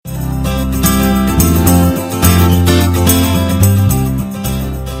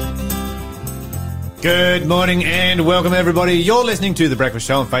Good morning and welcome everybody. You're listening to The Breakfast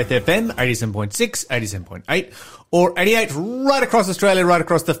Show on Faith FM, 87.6, 87.8 or 88 right across Australia, right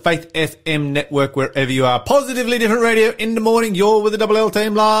across the Faith FM network, wherever you are. Positively Different Radio in the morning. You're with the Double L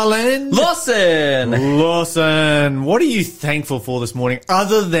team, Lyle Lawson. What are you thankful for this morning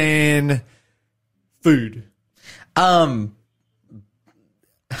other than food?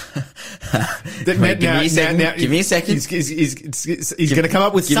 Give me a second. He's going to come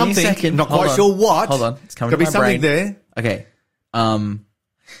up with something. Not quite sure what. Hold on. It's coming to my something brain. there. Okay.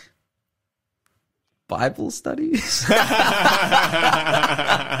 Bible studies.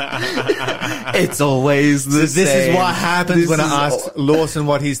 It's always the same. This is what happens when I ask Lawson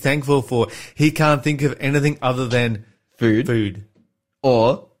what he's thankful for. He can't think of anything other than food.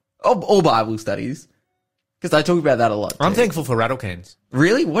 Or Bible studies. Because I talk about that a lot. I'm thankful for rattle cans.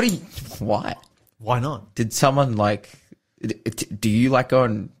 Really? Why? Why not? Did someone do you go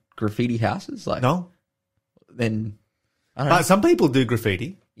on graffiti houses? No. Then, I don't know. But some people do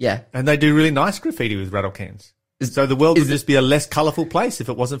graffiti. Yeah. And they do really nice graffiti with rattle cans. So the world would just be a less colourful place if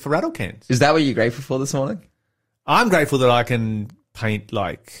it wasn't for rattle cans. Is that what you're grateful for this morning? I'm grateful that I can paint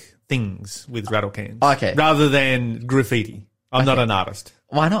things with rattle cans. Okay. Rather than graffiti. I'm not an artist.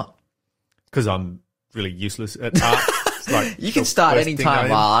 Why not? Because I'm really useless at art. You can start any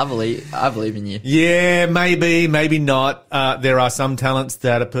time. Wow, I believe in you. Yeah, maybe not. There are some talents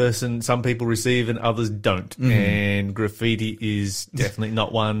that some people receive and others don't. Mm-hmm. And graffiti is definitely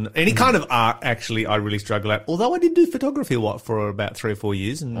not one. Any kind of art, actually, I really struggle at. Although I did do photography for about 3 or 4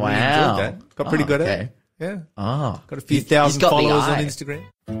 years and really enjoyed that. Got pretty good at it. Yeah. Oh. Got a few thousand followers on Instagram.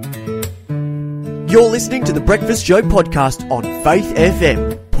 You're listening to the Breakfast Show podcast on Faith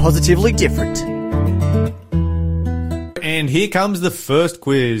FM. Positively different. And here comes the first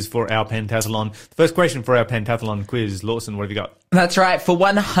quiz for our pentathlon. The first question for our pentathlon quiz. Lawson, what have you got? That's right. For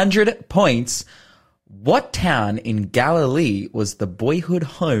 100 points, what town in Galilee was the boyhood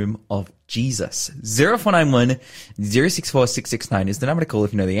home of Jesus? 0491 064 669 is the number to call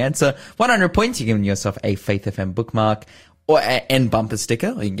if you know the answer. 100 points, you're giving yourself a Faith FM bookmark and bumper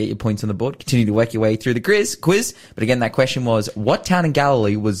sticker, or you can get your points on the board. Continue to work your way through the quiz. But again, that question was, what town in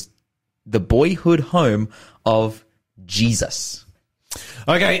Galilee was the boyhood home of Jesus?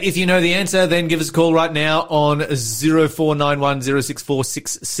 Okay, if you know the answer, then give us a call right now on 0491 064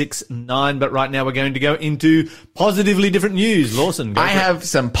 669. But right now we're going to go into positively different news. Lawson, go I have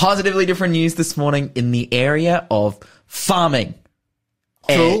some positively different news this morning in the area of farming.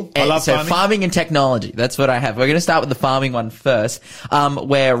 Cool. I love farming. Farming and technology. That's what I have. We're going to start with the farming one first,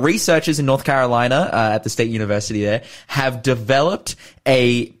 where researchers in North Carolina, at the State University there, have developed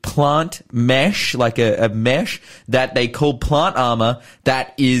a plant mesh, a mesh that they call plant armor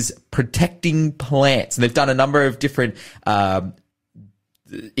that is protecting plants. And they've done a number of different,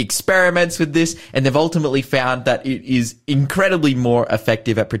 experiments with this, and they've ultimately found that it is incredibly more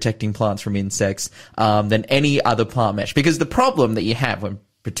effective at protecting plants from insects than any other plant mesh. Because the problem that you have when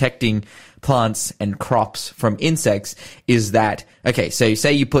protecting plants and crops from insects is that, okay, so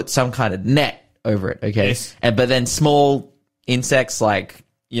say you put some kind of net over it, okay? Yes. But then small insects like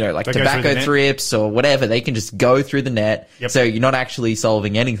tobacco thrips or whatever, they can just go through the net. Yep. So you're not actually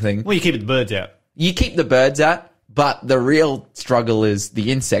solving anything. Well, you keep the birds out. You keep the birds out. But the real struggle is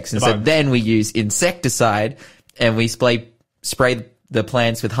the insects. And so then we use insecticide and we spray the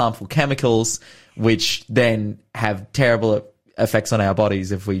plants with harmful chemicals, which then have terrible effects on our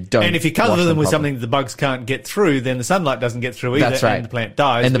bodies if we don't. And if you cover them with something that the bugs can't get through, then the sunlight doesn't get through either. That's right. And the plant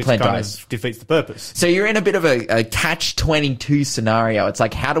dies, and the which plant kind dies. of defeats the purpose. So you're in a bit of a catch-22 scenario. It's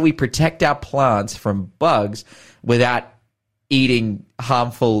like, how do we protect our plants from bugs without eating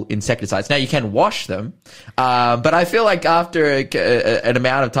harmful insecticides? Now, you can wash them, but I feel like after an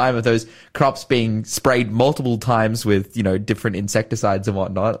amount of time of those crops being sprayed multiple times with, different insecticides and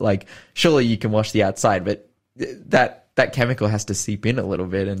whatnot, surely you can wash the outside, but that chemical has to seep in a little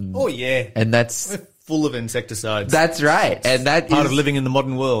bit. And oh, yeah. And that's... We're full of insecticides. That's right. And that part of living in the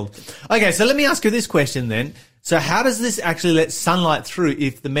modern world. Okay, so let me ask you this question then. So how does this actually let sunlight through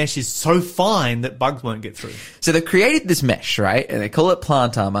if the mesh is so fine that bugs won't get through? So they created this mesh, right? And they call it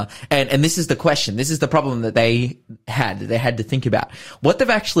plant armor. And this is the question. This is the problem that they had to think about. What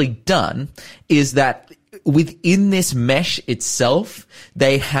they've actually done is that within this mesh itself,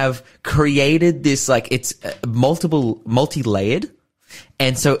 they have created this, it's multi-layered.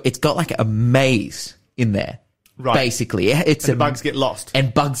 And so it's got a maze in there. Right. Basically, and bugs get lost.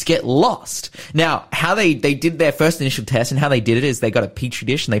 And bugs get lost. Now, how they did their first initial test and how they did it is they got a petri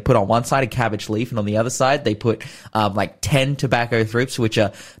dish and they put on one side a cabbage leaf and on the other side they put 10 tobacco thrips, which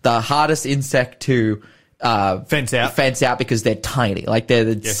are the hardest insect to fence out because they're tiny.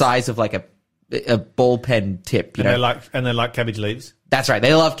 They're the size of a a ball pen tip. You know, they like cabbage leaves. That's right.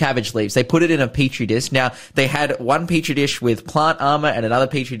 They love cabbage leaves. They put it in a petri dish. Now, they had one petri dish with plant armor and another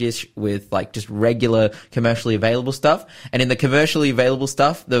petri dish with like just regular commercially available stuff. And in the commercially available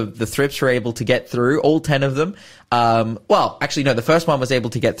stuff, the thrips were able to get through, all 10 of them. Well, actually, no, the first one was able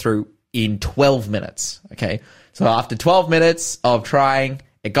to get through in 12 minutes. Okay. So after 12 minutes of trying,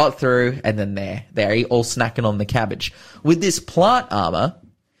 it got through, and then they're all snacking on the cabbage. With this plant armor,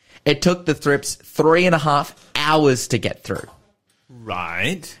 it took the thrips 3.5 hours to get through.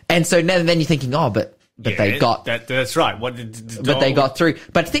 Right. And so now then you're thinking, but they got... That's right. But they got through.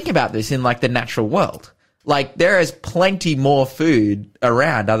 But think about this in, like, the natural world. Like, there is plenty more food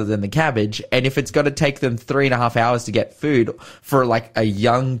around other than the cabbage, and if it's got to take them 3.5 hours to get food for, like, a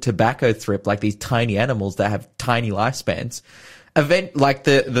young tobacco thrip, like these tiny animals that have tiny lifespans,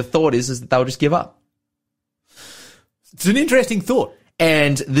 the thought is that they'll just give up. It's an interesting thought.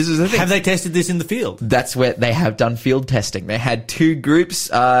 And this is the thing. Have they tested this in the field? That's where they have done field testing. They had two groups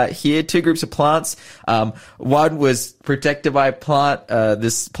two groups of plants. One was protected by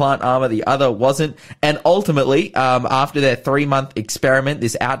this plant armor, the other wasn't. And ultimately, after their 3-month experiment,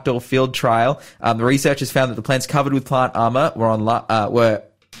 this outdoor field trial, the researchers found that the plants covered with plant armor were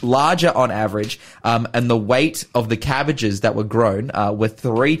larger on average, and the weight of the cabbages that were grown were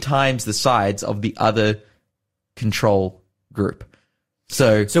 3 times the size of the other control group.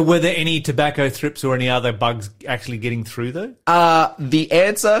 So were there any tobacco thrips or any other bugs actually getting through though? The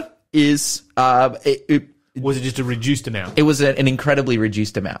answer is was it just a reduced amount? It was an incredibly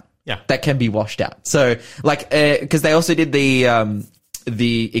reduced amount. Yeah, that can be washed out. So because they also did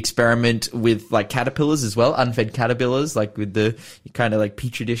the experiment with like caterpillars as well, unfed caterpillars, like with the kind of like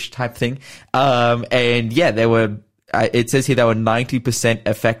petri dish type thing. And yeah, there were. It says here they were 90%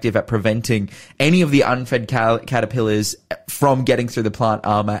 effective at preventing any of the unfed caterpillars from getting through the plant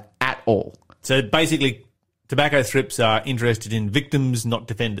armor at all. So basically, tobacco thrips are interested in victims, not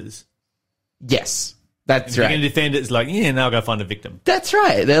defenders. Yes, that's right. If you're going to defend it, it's like, now I'll go find a victim. That's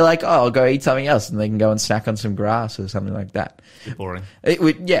right. They're like, I'll go eat something else, and they can go and snack on some grass or something like that. Boring.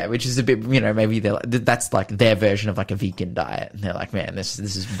 Which is a bit, maybe that's like their version of like a vegan diet. And they're like, man, this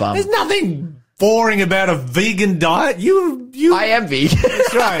is bum. There's nothing boring about a vegan diet. I am vegan.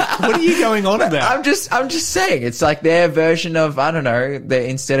 That's right. What are you going on about? I'm just saying, it's like their version of, I don't know,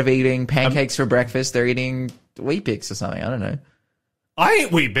 instead of eating pancakes for breakfast, they're eating Weet-Bix or something. I don't know. I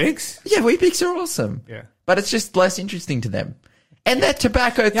eat Weet-Bix. Yeah, Weet-Bix are awesome. Yeah. But it's just less interesting to them. And they're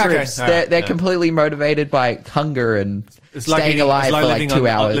tobacco thrips. Okay. They're completely motivated by hunger and staying alive for like 2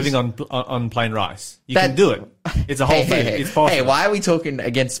 hours. Living on plain rice. You can do it. It's a whole food. It's possible. Hey, why are we talking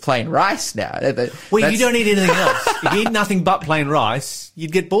against plain rice now? Well, you don't eat anything else. If you eat nothing but plain rice,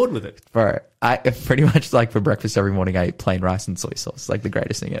 you'd get bored with it. Bro, I pretty much like for breakfast every morning I eat plain rice and soy sauce. Like the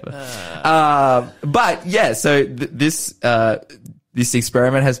greatest thing ever. But yeah, so this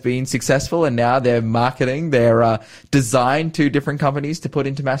experiment has been successful, and now they're marketing their design to different companies to put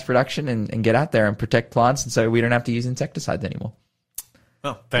into mass production and get out there and protect plants, and so we don't have to use insecticides anymore.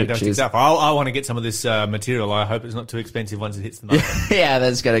 Oh, fantastic stuff. I want to get some of this material. I hope it's not too expensive once it hits the market. Yeah,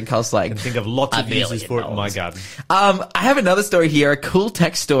 that's going to cost like... I can think of lots of uses for it in my garden. I have another story here, a cool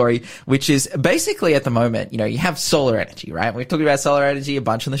tech story, which is basically at the moment, you have solar energy, right? We've talked about solar energy a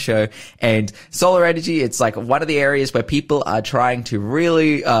bunch on the show, and solar energy, it's like one of the areas where people are trying to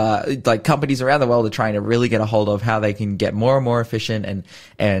really, like companies around the world are trying to really get a hold of how they can get more and more efficient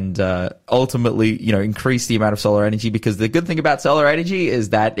and ultimately, increase the amount of solar energy, because the good thing about solar energy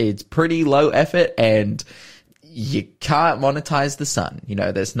is that it's pretty low effort and you can't monetize the sun.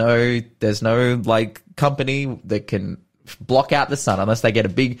 There's no like company that can block out the sun unless they get a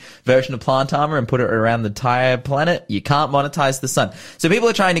big version of plant armor and put it around the entire planet. You can't monetize the sun. So people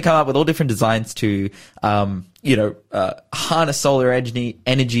are trying to come up with all different designs to, harness solar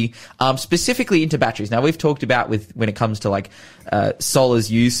energy, specifically into batteries. Now we've talked about when it comes to like,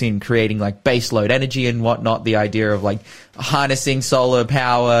 solar's use in creating like base load energy and whatnot, the idea of like harnessing solar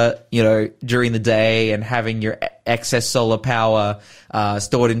power, during the day and having your excess solar power,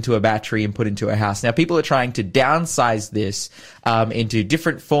 stored into a battery and put into a house. Now people are trying to downsize this, into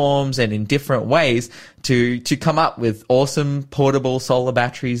different forms and in different ways to come up with awesome portable solar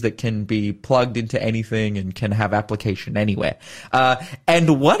batteries that can be plugged into anything and can have application anywhere.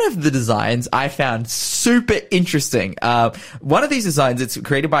 And one of the designs I found super interesting. One of these designs, it's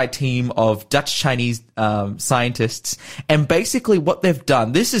created by a team of Dutch-Chinese scientists, and basically what they've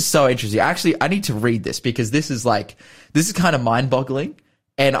done, this is so interesting. Actually, I need to read this because this is kind of mind-boggling,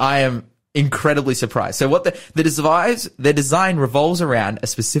 and I am incredibly surprised. So what the design revolves around a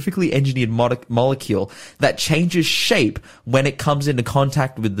specifically engineered molecule that changes shape when it comes into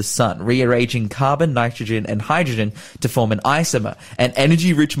contact with the sun, rearranging carbon, nitrogen, and hydrogen to form an isomer, an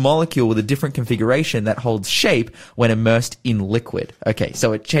energy-rich molecule with a different configuration that holds shape when immersed in liquid. Okay,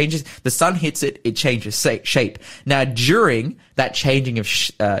 so it changes, the sun hits it, it changes shape. Now, during that changing of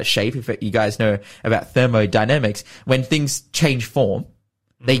shape, if you guys know about thermodynamics, when things change form,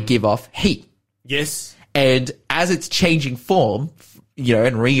 they give off heat. Yes. And as it's changing form,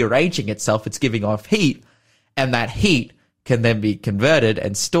 and rearranging itself, it's giving off heat. And that heat can then be converted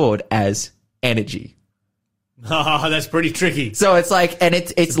and stored as energy. Oh, that's pretty tricky. So it's like, and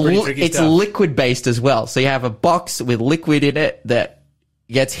it's stuff. liquid based as well. So you have a box with liquid in it that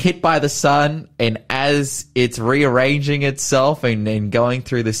gets hit by the sun, and as it's rearranging itself and going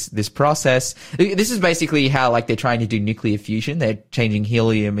through this process, this is basically how like they're trying to do nuclear fusion. They're changing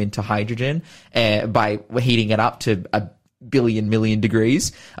helium into hydrogen by heating it up to a million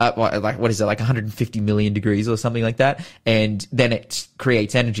degrees, like 150 million degrees or something like that, and then it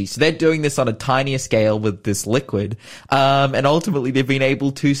creates energy. So they're doing this on a tinier scale with this liquid, and ultimately they've been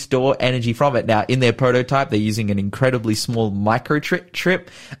able to store energy from it. Now, in their prototype, they're using an incredibly small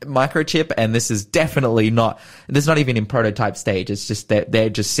microchip, and this is definitely not even in prototype stage. It's just that they're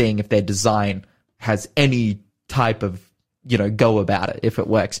just seeing if their design has any type of go about it, if it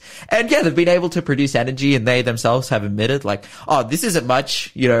works. And yeah, they've been able to produce energy, and they themselves have admitted like, oh, this isn't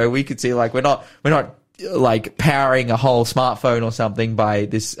much. We could see like we're not like powering a whole smartphone or something by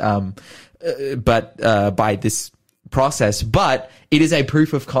this, by this process, but it is a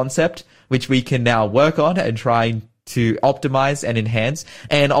proof of concept which we can now work on and try to optimize and enhance.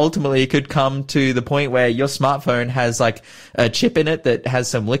 And ultimately it could come to the point where your smartphone has like a chip in it that has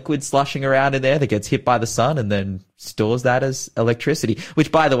some liquid slushing around in there that gets hit by the sun and then stores that as electricity,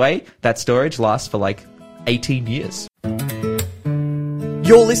 which, by the way, that storage lasts for like 18 years.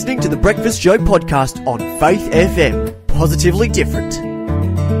 You're listening to the Breakfast Show podcast on Faith FM. Positively different.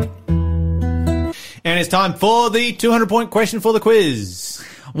 And it's time for the 200-point question for the quiz.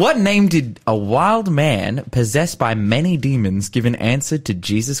 What name did a wild man possessed by many demons give an answer to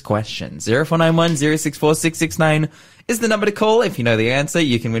Jesus' question? 0491 064 669 is the number to call. If you know the answer,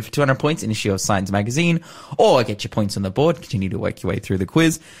 you can win for 200 points in issue of Science Magazine, or get your points on the board. Continue to work your way through the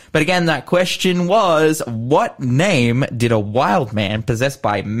quiz. But again, that question was, what name did a wild man possessed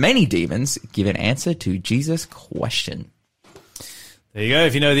by many demons give an answer to Jesus' question? There you go.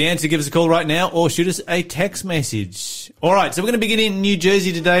 If you know the answer, give us a call right now or shoot us a text message. All right, so we're going to begin in New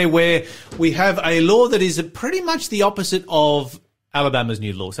Jersey today, where we have a law that is pretty much the opposite of Alabama's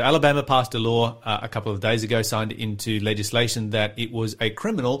new law. So Alabama passed a law a couple of days ago, signed into legislation that it was a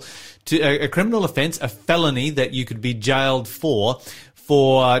criminal offence, a felony that you could be jailed for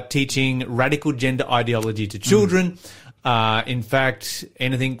teaching radical gender ideology to children. In fact,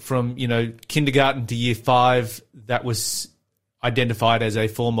 anything from kindergarten to year 5, that was identified as a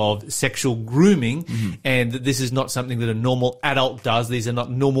form of sexual grooming, and that this is not something that a normal adult does. These are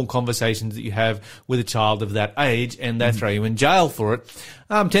not normal conversations that you have with a child of that age, and they throw you in jail for it.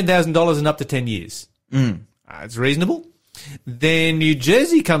 $10,000 and up to 10 years. It's reasonable. Then New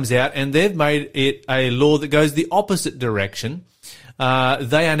Jersey comes out, and they've made it a law that goes the opposite direction.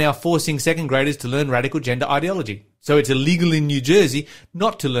 They are now forcing second graders to learn radical gender ideology. So it's illegal in New Jersey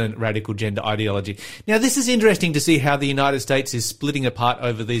not to learn radical gender ideology. Now, this is interesting to see how the United States is splitting apart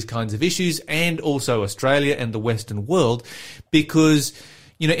over these kinds of issues, and also Australia and the Western world, because,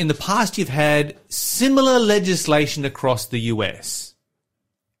 in the past you've had similar legislation across the US.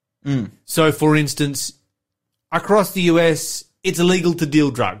 So, for instance, across the US, it's illegal to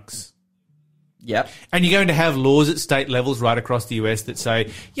deal drugs. Yep. And you're going to have laws at state levels right across the US that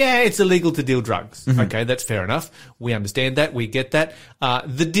say, yeah, it's illegal to deal drugs. Okay, that's fair enough. We understand that. We get that.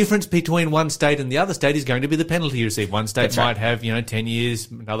 The difference between one state and the other state is going to be the penalty you receive. One state might have, 10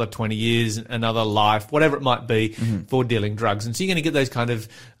 years, another 20 years, another life, whatever it might be for dealing drugs. And so you're going to get those kind of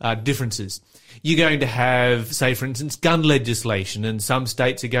differences. You're going to have, say, for instance, gun legislation, and some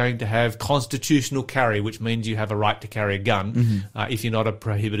states are going to have constitutional carry, which means you have a right to carry a gun if you're not a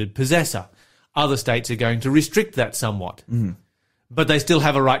prohibited possessor. Other states are going to restrict that somewhat. But they still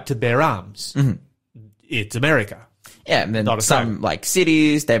have a right to bear arms. It's America. Yeah, and then some, like,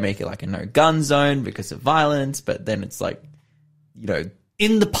 cities, they make it like a no-gun zone because of violence, but then it's like,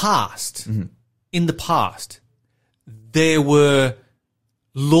 In the past, there were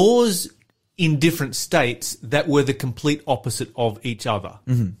laws in different states that were the complete opposite of each other.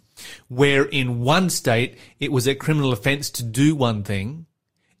 Where in one state, it was a criminal offence to do one thing,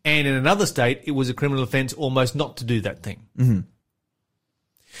 and in another state, it was a criminal offence almost not to do that thing.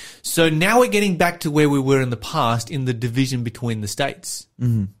 So now we're getting back to where we were in the past in the division between the states.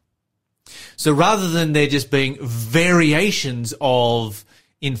 Mm-hmm. So rather than there just being variations of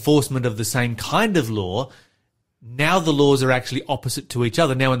enforcement of the same kind of law, now the laws are actually opposite to each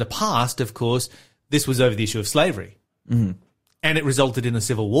other. Now in the past, of course, this was over the issue of slavery. Mm-hmm. And it resulted in a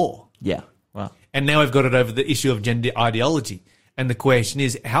civil war. Yeah. Wow. And now we've got it over the issue of gender ideology. And the question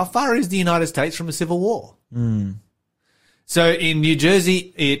is, how far is the United States from a civil war? Mm. So in New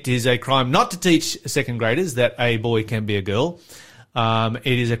Jersey, it is a crime not to teach second graders that a boy can be a girl. It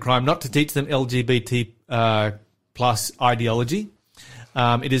is a crime not to teach them LGBT plus ideology.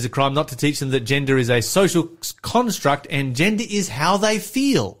 It is a crime not to teach them that gender is a social construct and gender is how they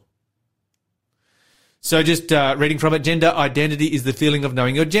feel. So just reading from it, gender identity is the feeling of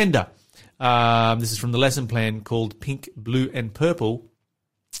knowing your gender. This is from the lesson plan called Pink, Blue and Purple.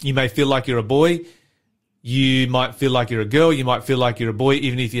 You may feel like you're a boy. You might feel like you're a girl. You might feel like you're a boy,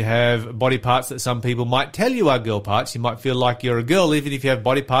 even if you have body parts that some people might tell you are girl parts. You might feel like you're a girl, even if you have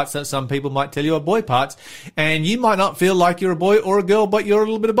body parts that some people might tell you are boy parts. And you might not feel like you're a boy or a girl, but you're a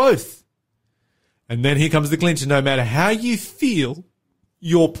little bit of both. And then here comes the clincher. No matter how you feel,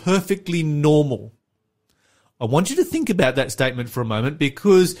 you're perfectly normal. I want you to think about that statement for a moment,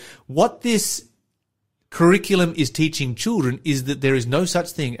 because what this curriculum is teaching children is that there is no such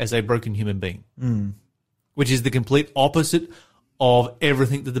thing as a broken human being, which is the complete opposite of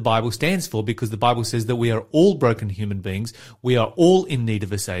everything that the Bible stands for, because the Bible says that we are all broken human beings, we are all in need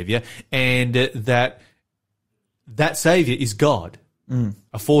of a Savior, and that Savior is God,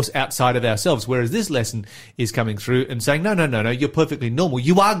 a force outside of ourselves, whereas this lesson is coming through and saying, no, you're perfectly normal,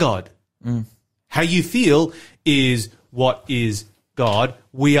 you are God. How you feel is what is God.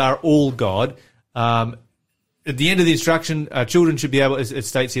 We are all God. At the end of the instruction, children should be able, as it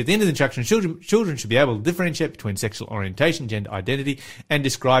states here, at the end of the instruction, children should be able to differentiate between sexual orientation, gender identity, and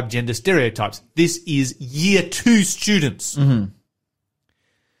describe gender stereotypes. This is year 2 students. Mm-hmm.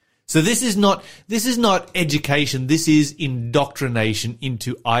 So this is not education. This is indoctrination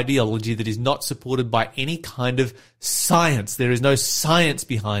into ideology that is not supported by any kind of science. There is no science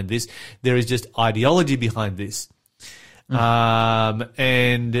behind this. There is just ideology behind this. And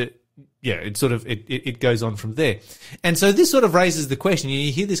yeah, it goes on from there. And so this sort of raises the question.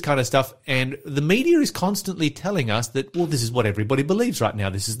 You hear this kind of stuff, and the media is constantly telling us that, well, this is what everybody believes right now.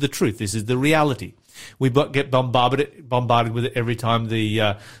 This is the truth. This is the reality. We get bombarded with it every time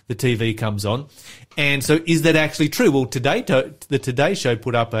the TV comes on. And so is that actually true? Well, the Today Show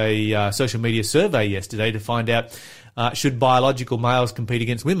put up a social media survey yesterday to find out should biological males compete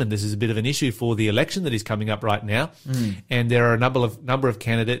against women. This is a bit of an issue for the election that is coming up right now. And there are a number of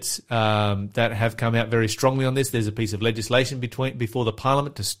candidates that have come out very strongly on this. There's a piece of legislation before the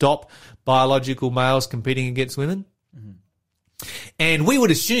Parliament to stop biological males competing against women. And we would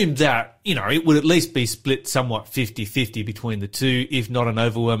assume that, it would at least be split somewhat 50-50 between the two, if not an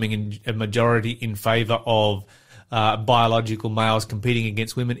overwhelming majority in favour of biological males competing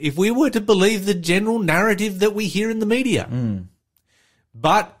against women, if we were to believe the general narrative that we hear in the media.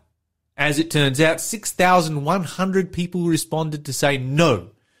 But as it turns out, 6,100 people responded to say no,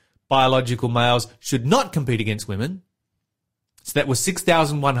 biological males should not compete against women. So that was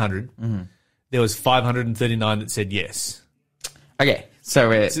 6,100. There was 539 that said yes. Okay,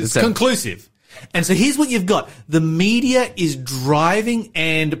 so it's conclusive. And so here's what you've got. The media is driving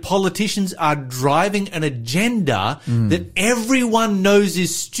and politicians are driving an agenda that everyone knows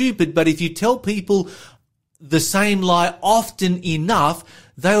is stupid, but if you tell people the same lie often enough,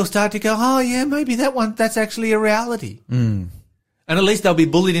 they'll start to go, oh yeah, maybe that's actually a reality. And at least they'll be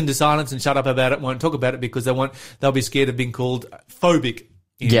bullied into silence and shut up about it, won't talk about it, because they'll be scared of being called phobic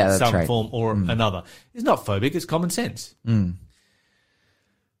in some form or another. It's not phobic, it's common sense.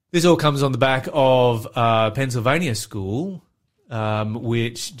 This all comes on the back of Pennsylvania school,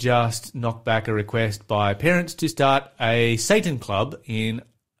 which just knocked back a request by parents to start a Satan club in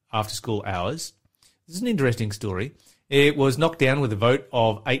after-school hours. This is an interesting story. It was knocked down with a vote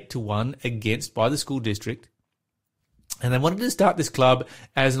of 8-1 against by the school district. And they wanted to start this club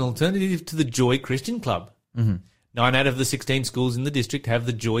as an alternative to the Joy Christian Club. 9 out of the 16 schools in the district have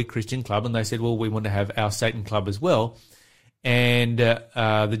the Joy Christian Club, and they said, well, we want to have our Satan club as well. And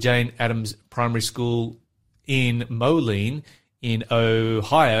the Jane Addams Primary School in Moline in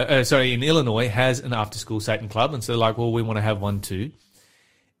Illinois has an after-school Satan club, and so like, well, we want to have one too.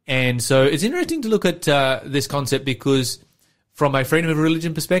 And so it's interesting to look at this concept, because from a freedom of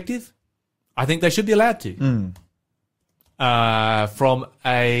religion perspective, I think they should be allowed to. And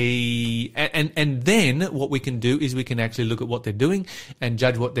then what we can do is we can actually look at what they're doing and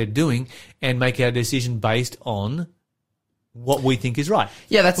judge what they're doing and make our decision based on what we think is right.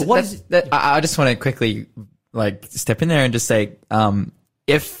 Yeah, I I just want to quickly step in there and just say,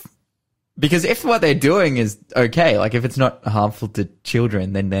 because if what they're doing is okay, like if it's not harmful to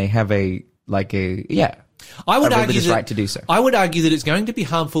children, then they have a religious right to do so. I would argue that it's going to be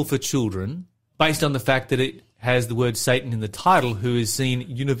harmful for children based on the fact that it has the word Satan in the title, who is seen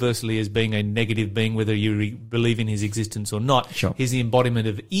universally as being a negative being, whether you believe in his existence or not. Sure. He's the embodiment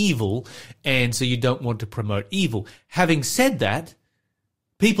of evil, and so you don't want to promote evil. Having said that,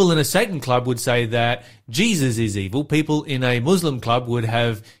 people in a Satan club would say that Jesus is evil. People in a Muslim club would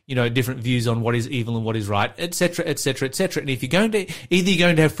have, different views on what is evil and what is right, etc., etc., etc. And if you're going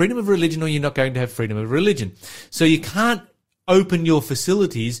to have freedom of religion or you're not going to have freedom of religion. So you can't open your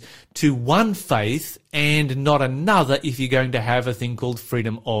facilities to one faith and not another if you're going to have a thing called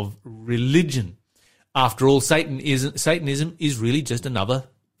freedom of religion. After all, Satanism is really just another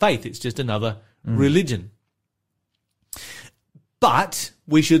faith. It's just another religion. But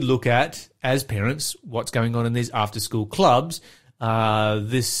we should look at, as parents, what's going on in these after-school clubs.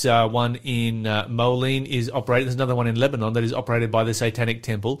 This one in Moline is operated. There's another one in Lebanon that is operated by the Satanic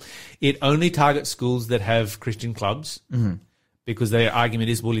Temple. It only targets schools that have Christian clubs. Mm-hmm. Because their argument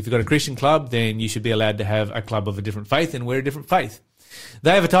is, well, if you've got a Christian club, then you should be allowed to have a club of a different faith, and we're a different faith.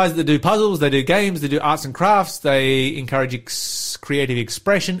 They advertise that they do puzzles, they do games, they do arts and crafts, they encourage creative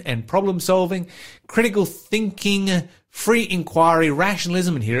expression and problem solving, critical thinking, free inquiry,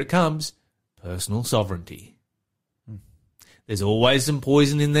 rationalism, and here it comes, personal sovereignty. There's always some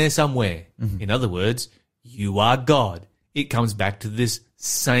poison in there somewhere. Mm-hmm. In other words, you are God. It comes back to this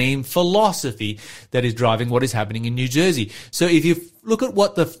same philosophy that is driving what is happening in New Jersey. So if you look at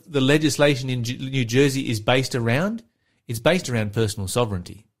what the legislation in New Jersey is based around, it's based around personal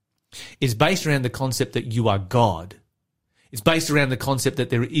sovereignty. It's based around the concept that you are God. It's based around the concept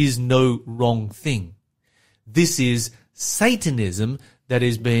that there is no wrong thing. This is Satanism that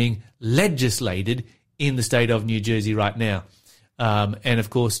is being legislated in the state of New Jersey right now. And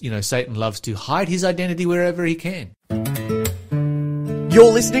of course, Satan loves to hide his identity wherever he can.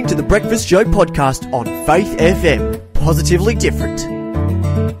 You're listening to the Breakfast Show podcast on Faith FM. Positively different.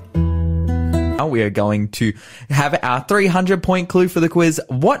 We are going to have our 300-point clue for the quiz.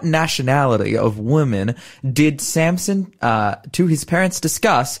 What nationality of women did Samson, to his parents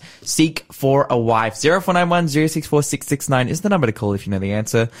discuss, seek for a wife? 0491 064 669 is the number to call if you know the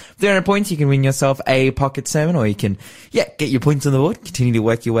answer. 300 points, you can win yourself a pocket sermon, or you can, get your points on the board, continue to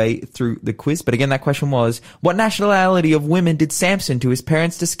work your way through the quiz. But again, that question was, what nationality of women did Samson, to his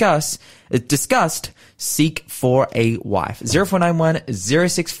parents discussed, seek for a wife? 0491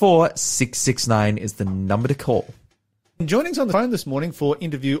 064 669 is the number to call. Joining us on the phone this morning for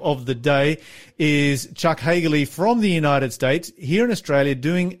interview of the day is Chuck Hagerley from the United States, here in Australia,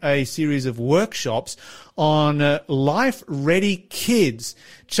 doing a series of workshops on life-ready kids.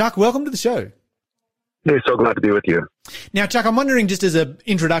 Chuck, welcome to the show. Hey, so glad to be with you. Now, Chuck, I'm wondering, just as an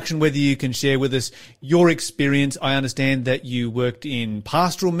introduction, whether you can share with us your experience. I understand that you worked in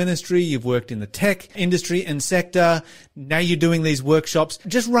pastoral ministry, you've worked in the tech industry and sector. Now you're doing these workshops.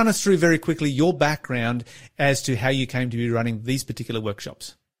 Just run us through very quickly your background as to how you came to be running these particular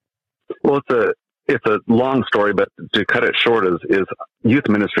workshops. Well, it's a long story, but to cut it short is youth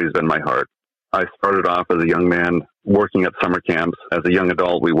ministry has been my heart. I started off as a young man working at summer camps. As a young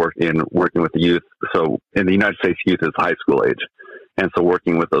adult, we working with the youth. So in the United States, youth is high school age. And so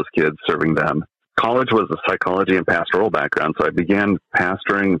working with those kids, serving them. College was a psychology and pastoral background. So I began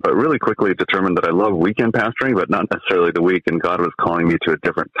pastoring, but really quickly determined that I love weekend pastoring, but not necessarily the week. And God was calling me to a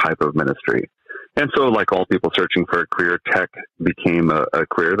different type of ministry. And so, like all people searching for a career, tech became a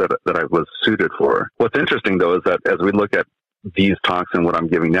career that I was suited for. What's interesting, though, is that as we look at these talks and what I'm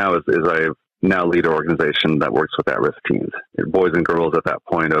giving now is I've now lead an organization that works with at-risk teens, boys and girls at that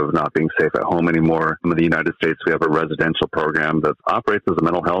point of not being safe at home anymore. In the United States, we have a residential program that operates as a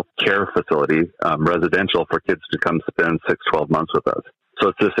mental health care facility, residential for kids to come spend 6-12 months with us. So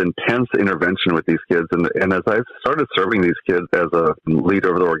it's this intense intervention with these kids. And as I started serving these kids as a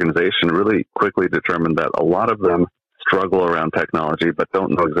leader of the organization, really quickly determined that a lot of them struggle around technology, but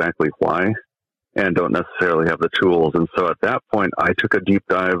don't know exactly why and don't necessarily have the tools. And so at that point, I took a deep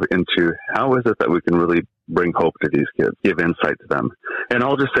dive into how is it that we can really bring hope to these kids, give insight to them. And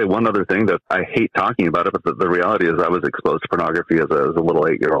I'll just say one other thing that I hate talking about it, but the reality is I was exposed to pornography as a little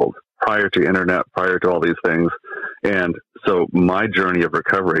 8-year-old prior to internet, prior to all these things. And so my journey of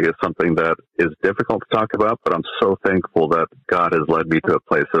recovery is something that is difficult to talk about, but I'm so thankful that God has led me to a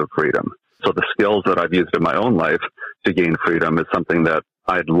place of freedom. So the skills that I've used in my own life to gain freedom is something that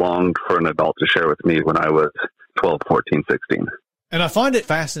I'd longed for an adult to share with me when I was 12, 14, 16. And I find it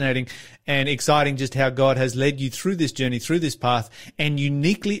fascinating and exciting just how God has led you through this journey, through this path, and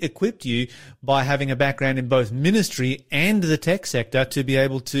uniquely equipped you by having a background in both ministry and the tech sector to be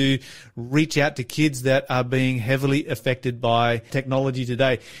able to reach out to kids that are being heavily affected by technology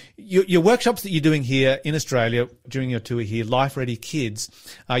today. Your workshops that you're doing here in Australia during your tour here, Life Ready Kids,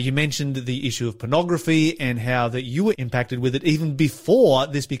 you mentioned the issue of pornography and how that you were impacted with it even before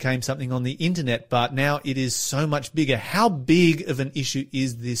this became something on the internet, but now it is so much bigger. How big of an issue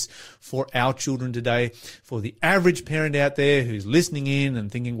is this for our children today, for the average parent out there who's listening in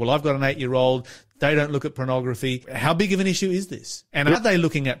and thinking, well, I've got an 8-year-old, they don't look at pornography. How big of an issue is this? And are they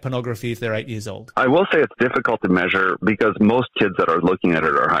looking at pornography if they're 8 years old? I will say it's difficult to measure because most kids that are looking at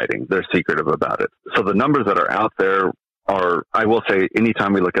it are hiding. They're secretive about it. So the numbers that are out there are, I will say,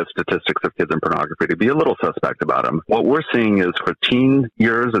 anytime we look at statistics of kids in pornography, to be a little suspect about them. What we're seeing is for teen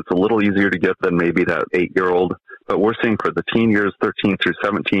years, it's a little easier to get than maybe that 8-year-old. But we're seeing for the teen years, 13 through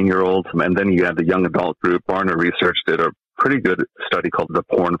 17-year-olds, and then you have the young adult group. Barna Research did a pretty good study called The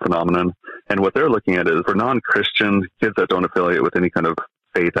Porn Phenomenon. And what they're looking at is for non-Christian kids that don't affiliate with any kind of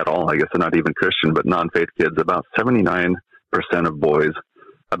faith at all, I guess they're not even Christian, but non-faith kids, about 79% of boys,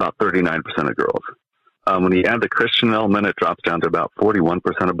 about 39% of girls. When you add the Christian element, it drops down to about 41%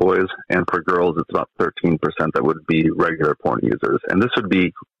 of boys, and for girls, it's about 13% that would be regular porn users. And this would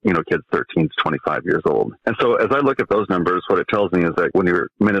be, kids 13 to 25 years old. And so as I look at those numbers, what it tells me is that when you're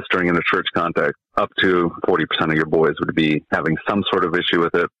ministering in a church context, up to 40% of your boys would be having some sort of issue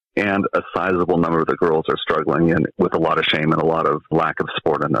with it, and a sizable number of the girls are struggling and with a lot of shame and a lot of lack of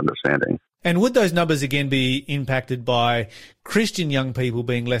support and understanding. And would those numbers again be impacted by Christian young people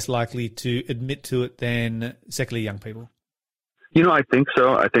being less likely to admit to it than secular young people? I think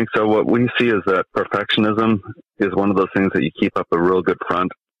so. What we see is that perfectionism is one of those things that you keep up a real good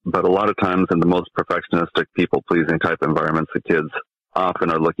front, but a lot of times in the most perfectionistic, people-pleasing type environments, the kids often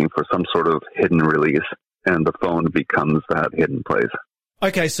are looking for some sort of hidden release, and the phone becomes that hidden place.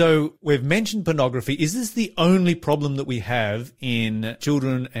 Okay, so we've mentioned pornography. Is this the only problem that we have in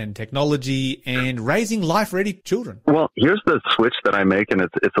children and technology and raising life-ready children? Well, here's the switch that I make, and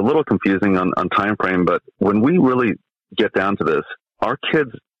it's a little confusing on time frame, but when we really get down to this, our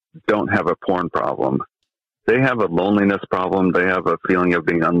kids don't have a porn problem. They have a loneliness problem. They have a feeling of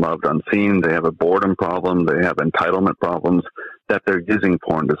being unloved, unseen. They have a boredom problem. They have entitlement problems that they're using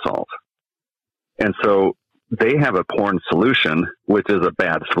porn to solve. And so they have a porn solution, which is a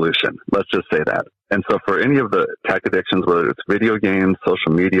bad solution. Let's just say that. And so for any of the tech addictions, whether it's video games,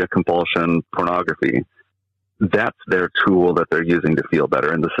 social media compulsion, pornography, that's their tool that they're using to feel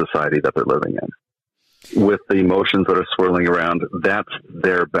better in the society that they're living in. With the emotions that are swirling around, that's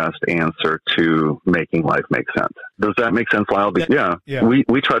their best answer to making life make sense. Does that make sense, Lyle? Yeah.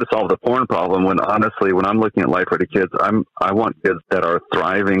 We try to solve the porn problem when honestly, when I'm looking at Life Ready Kids, I want kids that are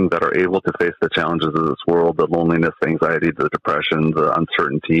thriving, that are able to face the challenges of this world, the loneliness, the anxiety, the depression, the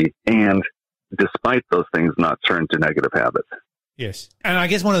uncertainty, and despite those things, not turn to negative habits. Yes. And I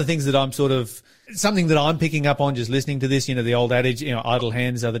guess one of the things that something that I'm picking up on just listening to this, the old adage, idle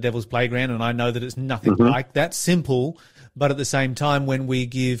hands are the devil's playground. And I know that it's nothing like that simple. But at the same time, when we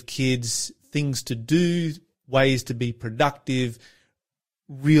give kids things to do, ways to be productive,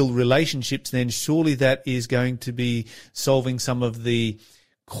 real relationships, then surely that is going to be solving some of the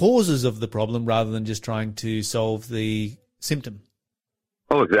causes of the problem rather than just trying to solve the symptom.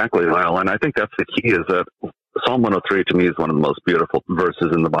 Oh, exactly, Lyle. And I think that's the key is that Psalm 103 to me is one of the most beautiful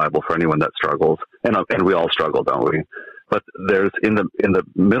verses in the Bible for anyone that struggles. And we all struggle, don't we? But there's in the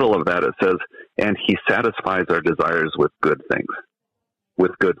middle of that, it says, and he satisfies our desires with good things.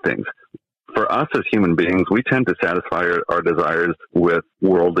 With good things. For us as human beings, we tend to satisfy our desires with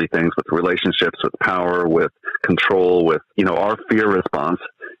worldly things, with relationships, with power, with control, with, our fear response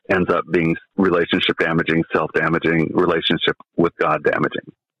ends up being relationship damaging, self-damaging, relationship with God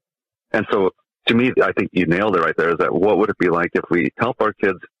damaging. And so to me, I think you nailed it right there, is that what would it be like if we help our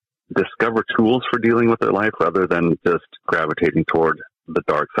kids discover tools for dealing with their life rather than just gravitating toward the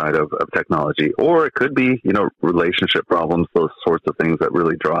dark side of technology? Or it could be, relationship problems, those sorts of things that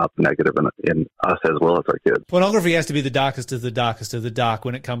really draw up negative in us as well as our kids. Pornography has to be the darkest of the darkest of the dark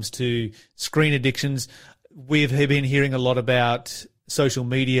when it comes to screen addictions. We've been hearing a lot about social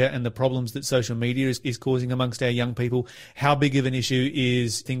media and the problems that social media is causing amongst our young people. How big of an issue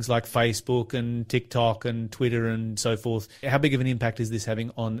is things like Facebook and TikTok and Twitter and so forth? How big of an impact is this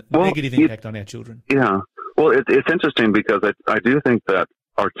having on negative impact on our children? Yeah. Well, it's interesting because I do think that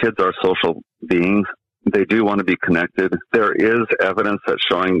our kids are social beings. They do want to be connected. There is evidence that's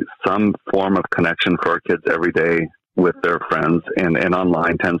showing some form of connection for our kids every day with their friends, and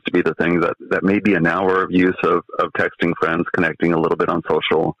online tends to be the thing that maybe an hour of use of texting friends, connecting a little bit on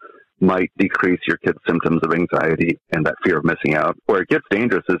social, might decrease your kid's symptoms of anxiety and that fear of missing out. Where it gets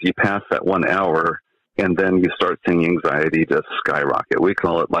dangerous is you pass that 1 hour and then you start seeing anxiety just skyrocket. We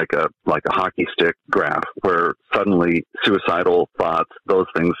call it like a hockey stick graph, where suddenly suicidal thoughts, those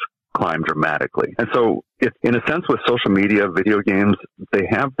things climb dramatically. And so in a sense, with social media, video games, they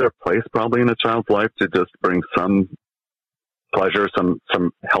have their place probably in a child's life to just bring some pleasure, some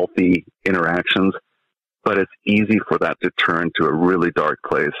healthy interactions, but it's easy for that to turn to a really dark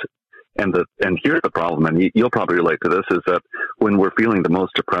place. And here's the problem, and you'll probably relate to this, is that when we're feeling the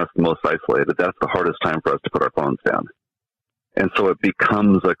most depressed, most isolated, that's the hardest time for us to put our phones down. And so it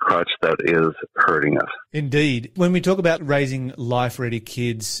becomes a crutch that is hurting us. Indeed. When we talk about raising life-ready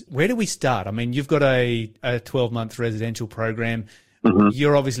kids, where do we start? I mean, you've got a 12-month residential program. Mm-hmm.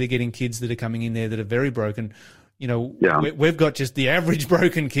 You're obviously getting kids that are coming in there that are very broken. You know, we've got just the average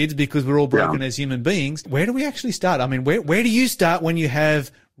broken kids because we're all broken as human beings. Where do we actually start? I mean, where do you start when you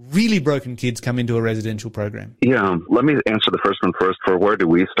have really broken kids come into a residential program? Yeah, let me answer the first one first. For where do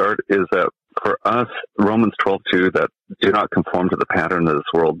we start is that for us, Romans 12:2, that do not conform to the pattern of this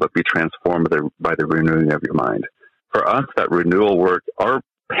world, but be transformed by the renewing of your mind. For us, that renewal work, our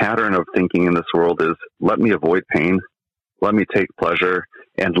pattern of thinking in this world is, let me avoid pain, let me take pleasure,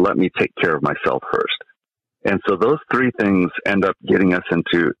 and let me take care of myself first. And so those three things end up getting us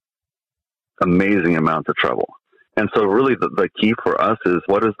into amazing amounts of trouble. And so really the key for us is,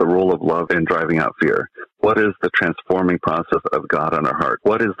 what is the role of love in driving out fear? What is the transforming process of God on our heart?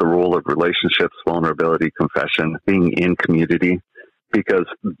 What is the role of relationships, vulnerability, confession, being in community? Because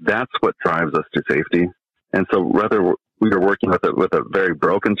that's what drives us to safety. And so whether we are working with a very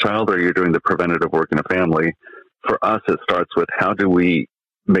broken child or you're doing the preventative work in a family, for us it starts with, how do we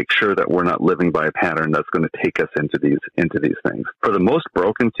make sure that we're not living by a pattern that's going to take us into these things. For the most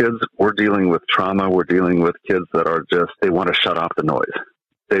broken kids, we're dealing with trauma. We're dealing with kids that are just, they want to shut off the noise.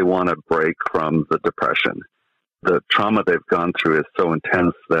 They want to break from the depression. The trauma they've gone through is so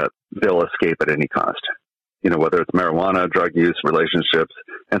intense that they'll escape at any cost. You know, whether it's marijuana, drug use, relationships.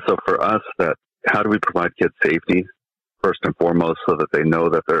 And so for us, that how do we provide kids safety first and foremost, so that they know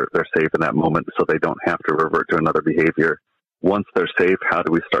that they're safe in that moment, so they don't have to revert to another behavior. Once they're safe, how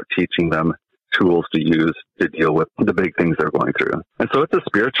do we start teaching them tools to use to deal with the big things they're going through? And so it's a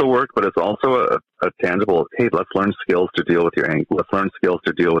spiritual work, but it's also a tangible, hey, let's learn skills to deal with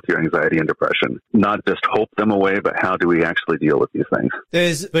your anxiety and depression. Not just hope them away, but how do we actually deal with these things?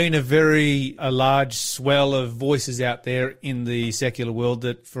 There's been a large swell of voices out there in the secular world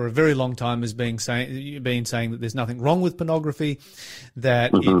that for a very long time has been saying that there's nothing wrong with pornography,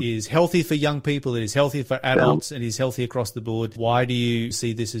 that it is healthy for young people, it is healthy for adults, it is healthy across the board. Why do you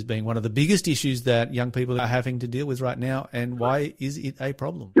see this as being one of the biggest issues that young people are having to deal with right now, and why is it a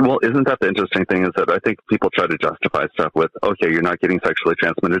problem? Well, isn't that the interesting thing, is that I think people try to justify stuff with, okay, you're not getting sexually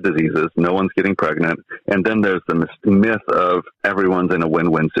transmitted diseases, no one's getting pregnant, and then there's the myth of everyone's in a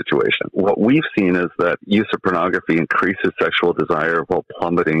win-win situation. What we've seen is that use of pornography increases sexual desire while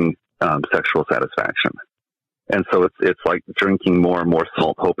plummeting sexual satisfaction. And so it's like drinking more and more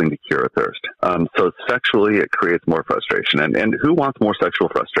salt, hoping to cure a thirst. So sexually, it creates more frustration. And who wants more sexual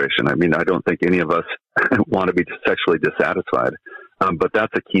frustration? I mean, I don't think any of us want to be sexually dissatisfied. But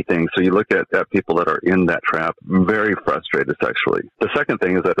that's a key thing. So you look at people that are in that trap, very frustrated sexually. The second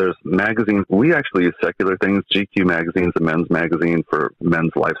thing is that there's magazines. We actually use secular things. GQ magazine's a men's magazine for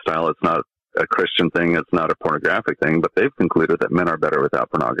men's lifestyle. It's not a Christian thing. It's not a pornographic thing, but they've concluded that men are better without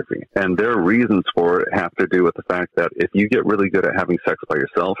pornography. And their reasons for it have to do with the fact that if you get really good at having sex by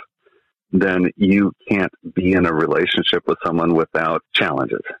yourself, then you can't be in a relationship with someone without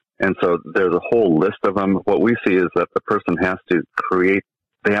challenges. And so there's a whole list of them. What we see is that the person has to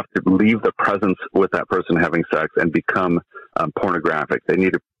they have to leave the presence with that person having sex and become pornographic. They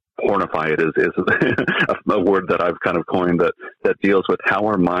need to pornify it, is a word that I've kind of coined that deals with how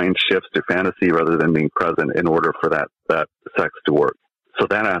our mind shifts to fantasy rather than being present in order for that sex to work. So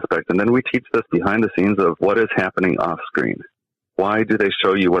that aspect. And then we teach this behind the scenes of what is happening off screen. Why do they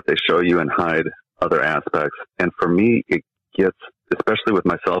show you what they show you and hide other aspects? And for me, it gets, especially with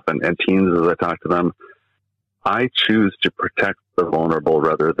myself and teens as I talk to them, I choose to protect the vulnerable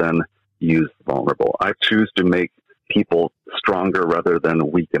rather than use the vulnerable. I choose to make people stronger rather than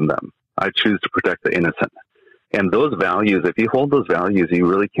weaken them. I choose to protect the innocent. And those values, if you hold those values, you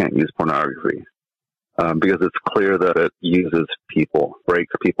really can't use pornography because it's clear that it uses people,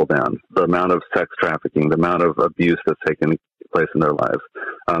 breaks people down. The amount of sex trafficking, the amount of abuse that's taken place in their lives,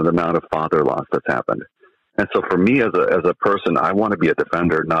 the amount of father loss that's happened. And so for me as a person, I want to be a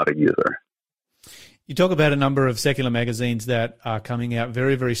defender, not a user. You talk about a number of secular magazines that are coming out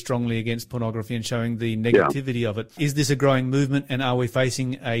very, very strongly against pornography and showing the negativity of it. Is this a growing movement, and are we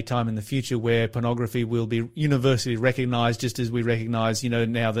facing a time in the future where pornography will be universally recognized, just as we recognize,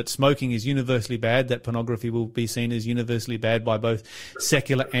 now that smoking is universally bad, that pornography will be seen as universally bad by both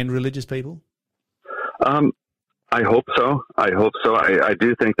secular and religious people? I hope so. I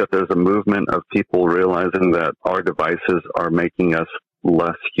do think that there's a movement of people realizing that our devices are making us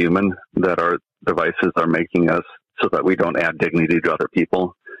less human, that our devices are making us so that we don't add dignity to other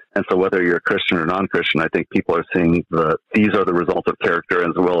people. And so whether you're a Christian or non-Christian, I think people are seeing that these are the results of character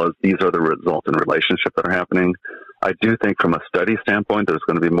as well as these are the results in relationship that are happening. I do think from a study standpoint, there's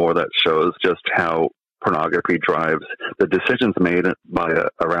going to be more that shows just how pornography drives the decisions made by an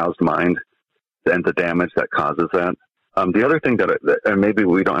aroused mind and the damage that causes that. The other thing that maybe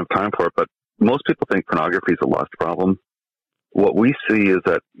we don't have time for it, but most people think pornography is a lust problem. What we see is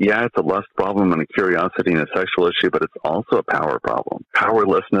that, it's a lust problem and a curiosity and a sexual issue, but it's also a power problem.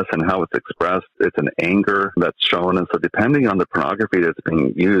 Powerlessness and how it's expressed, it's an anger that's shown. And so depending on the pornography that's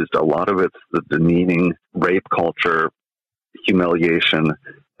being used, a lot of it's the demeaning, rape culture, humiliation.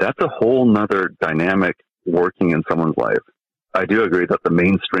 That's a whole nother dynamic working in someone's life. I do agree that the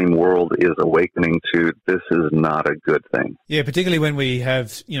mainstream world is awakening to this is not a good thing. Yeah, particularly when we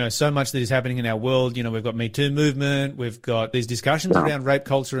have, so much that is happening in our world. We've got Me Too movement, we've got these discussions around rape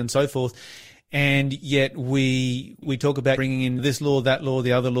culture and so forth. And yet we talk about bringing in this law, that law,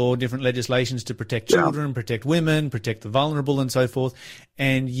 the other law, different legislations to protect children, protect women, protect the vulnerable and so forth.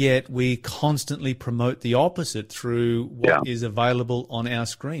 And yet we constantly promote the opposite through what is available on our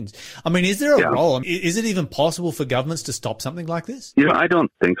screens. I mean, is there a role? Is it even possible for governments to stop something like this? I don't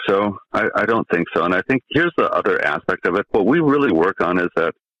think so. I don't think so. And I think here's the other aspect of it. What we really work on is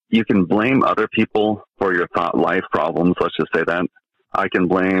that you can blame other people for your thought life problems. Let's just say that. I can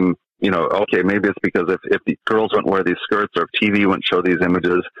blame okay, maybe it's because if the girls wouldn't wear these skirts or if TV wouldn't show these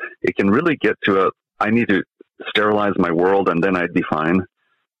images, it can really get to I need to sterilize my world and then I'd be fine.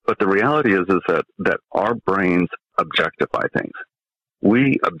 But the reality is that our brains objectify things.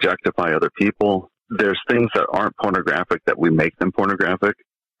 We objectify other people. There's things that aren't pornographic that we make them pornographic.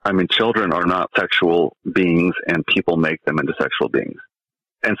 I mean, children are not sexual beings and people make them into sexual beings.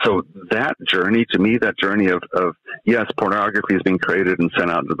 And so that journey, to me, that journey of yes, pornography is being created and sent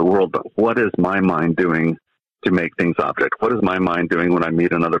out into the world, but what is my mind doing to make things object? What is my mind doing when I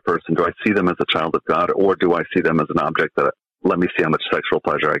meet another person? Do I see them as a child of God, or do I see them as an object that let me see how much sexual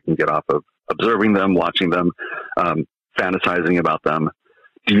pleasure I can get off of observing them, watching them, fantasizing about them?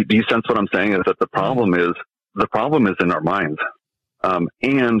 Do you sense what I'm saying? Is that the problem is in our minds,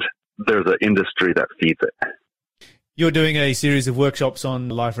 and there's an industry that feeds it. You're doing a series of workshops on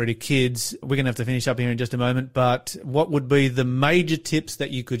Life Ready Kids. We're going to have to finish up here in just a moment, but what would be the major tips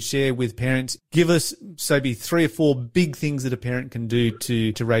that you could share with parents? Give us maybe 3 or 4 big things that a parent can do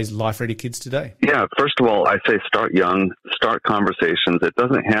to raise Life Ready Kids today. Yeah, first of all, I say start young, start conversations. It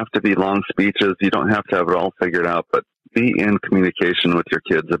doesn't have to be long speeches. You don't have to have it all figured out, but be in communication with your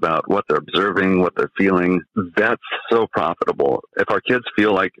kids about what they're observing, what they're feeling. That's so profitable. If our kids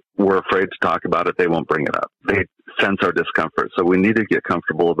feel like we're afraid to talk about it, they won't bring it up. They sense our discomfort. So we need to get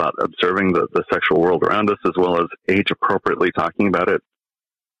comfortable about observing the sexual world around us as well as age appropriately talking about it.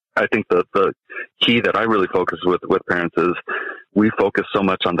 I think the key that I really focus with parents is we focus so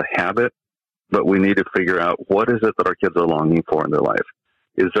much on the habit, but we need to figure out what is it that our kids are longing for in their life.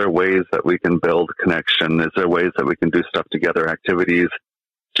 Is there ways that we can build connection? Is there ways that we can do stuff together, activities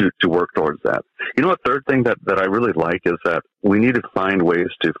to work towards that? A third thing that I really like is that we need to find ways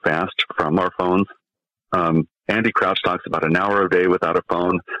to fast from our phones. Andy Crouch talks about an hour a day without a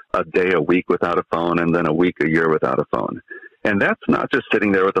phone, a day a week without a phone, and then a week a year without a phone. And that's not just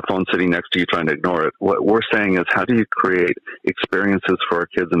sitting there with the phone sitting next to you trying to ignore it. What we're saying is, how do you create experiences for our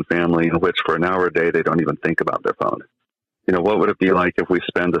kids and family in which for an hour a day they don't even think about their phone? What would it be like if we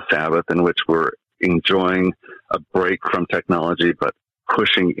spend a Sabbath in which we're enjoying a break from technology, but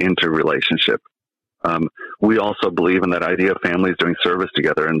pushing into relationship? We also believe in that idea of families doing service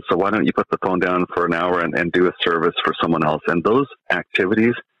together. And so why don't you put the phone down for an hour and do a service for someone else? And those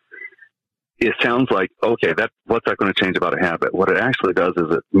activities, it sounds like, okay, what's that going to change about a habit? What it actually does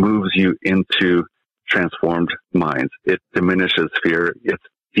is it moves you into transformed minds. It diminishes fear. It's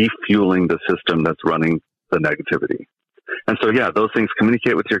defueling the system that's running the negativity. And so, those things,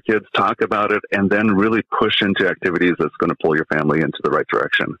 communicate with your kids, talk about it, and then really push into activities that's going to pull your family into the right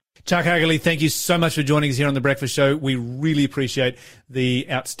direction. Chuck Hagerly, thank you so much for joining us here on The Breakfast Show. We really appreciate the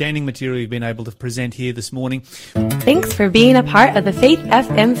outstanding material you've been able to present here this morning. Thanks for being a part of the Faith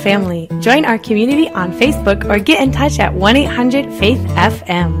FM family. Join our community on Facebook or get in touch at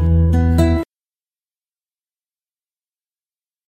 1-800-FAITH-FM.